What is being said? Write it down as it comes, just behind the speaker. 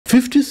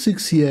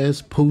56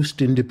 years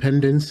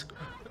post-independence,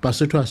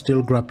 Basotho are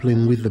still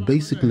grappling with the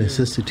basic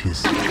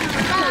necessities.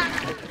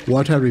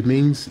 Water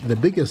remains the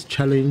biggest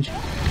challenge,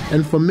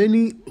 and for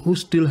many who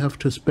still have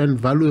to spend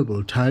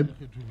valuable time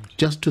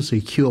just to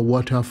secure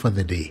water for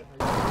the day.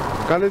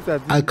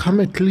 I come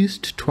at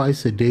least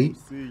twice a day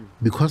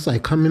because I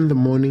come in the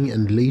morning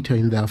and later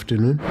in the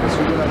afternoon.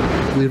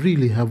 We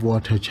really have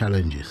water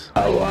challenges.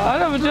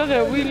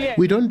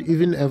 We don't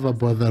even ever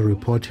bother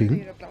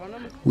reporting.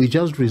 We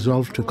just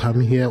resolve to come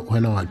here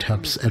when our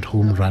taps at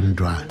home run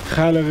dry.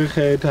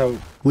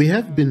 We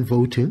have been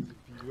voting,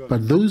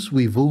 but those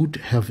we vote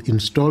have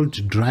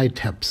installed dry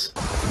taps.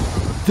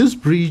 This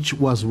bridge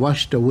was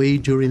washed away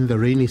during the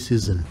rainy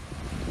season,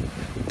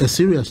 a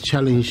serious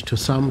challenge to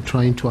some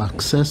trying to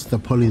access the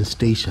polling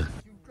station.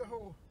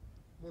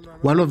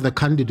 One of the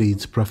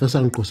candidates, Professor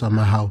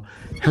Nkosamahau,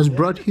 has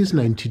brought his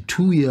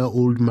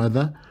 92-year-old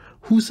mother,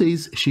 who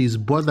says she is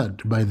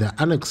bothered by the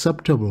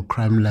unacceptable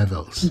crime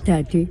levels.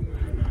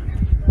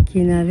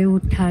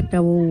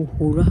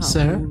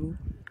 Sir,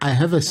 I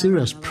have a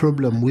serious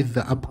problem with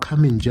the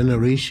upcoming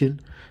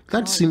generation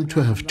that seem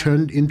to have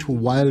turned into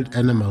wild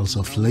animals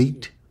of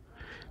late.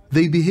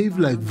 They behave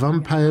like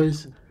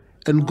vampires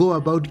and go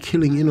about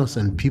killing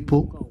innocent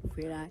people.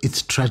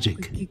 It's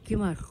tragic.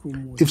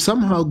 If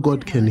somehow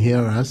God can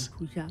hear us,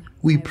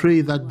 we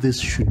pray that this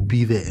should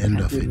be the end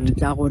of it.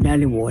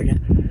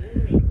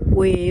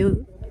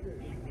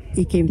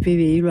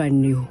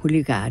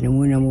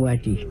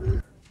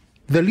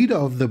 The leader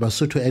of the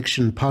Basotho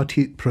Action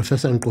Party,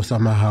 Professor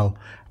Nkosamahau,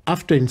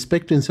 after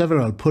inspecting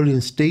several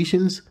polling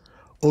stations,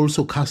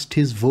 also cast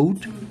his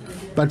vote,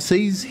 but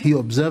says he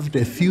observed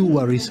a few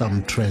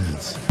worrisome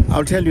trends.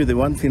 I'll tell you the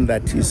one thing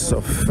that is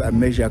of a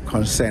major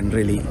concern,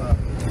 really.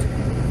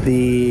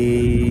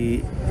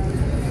 The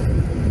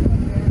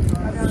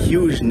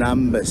huge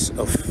numbers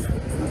of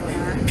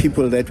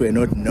people that were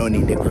not known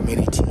in the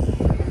community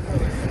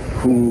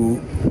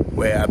who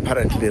were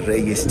apparently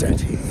registered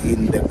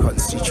in the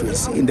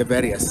constituency, in the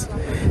various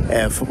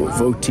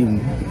voting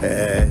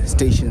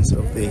stations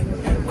of the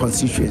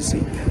constituency.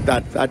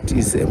 That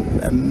is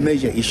a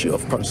major issue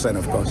of concern,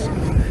 of course.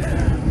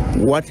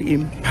 What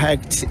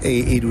impact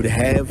it would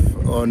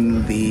have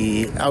on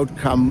the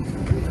outcome,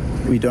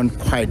 we don't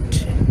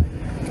quite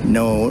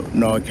know,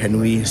 nor can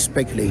we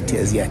speculate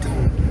as yet.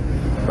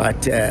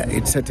 But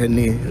it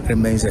certainly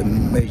remains a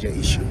major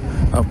issue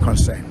of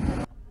concern.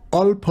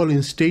 All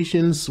polling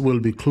stations will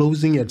be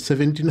closing at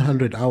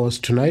 1700 hours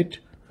tonight,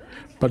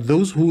 but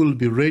those who will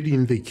be ready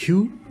in the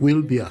queue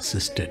will be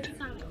assisted.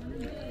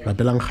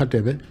 Rabelang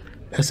Khatebe,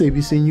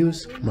 SABC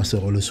News,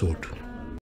 Lesotho.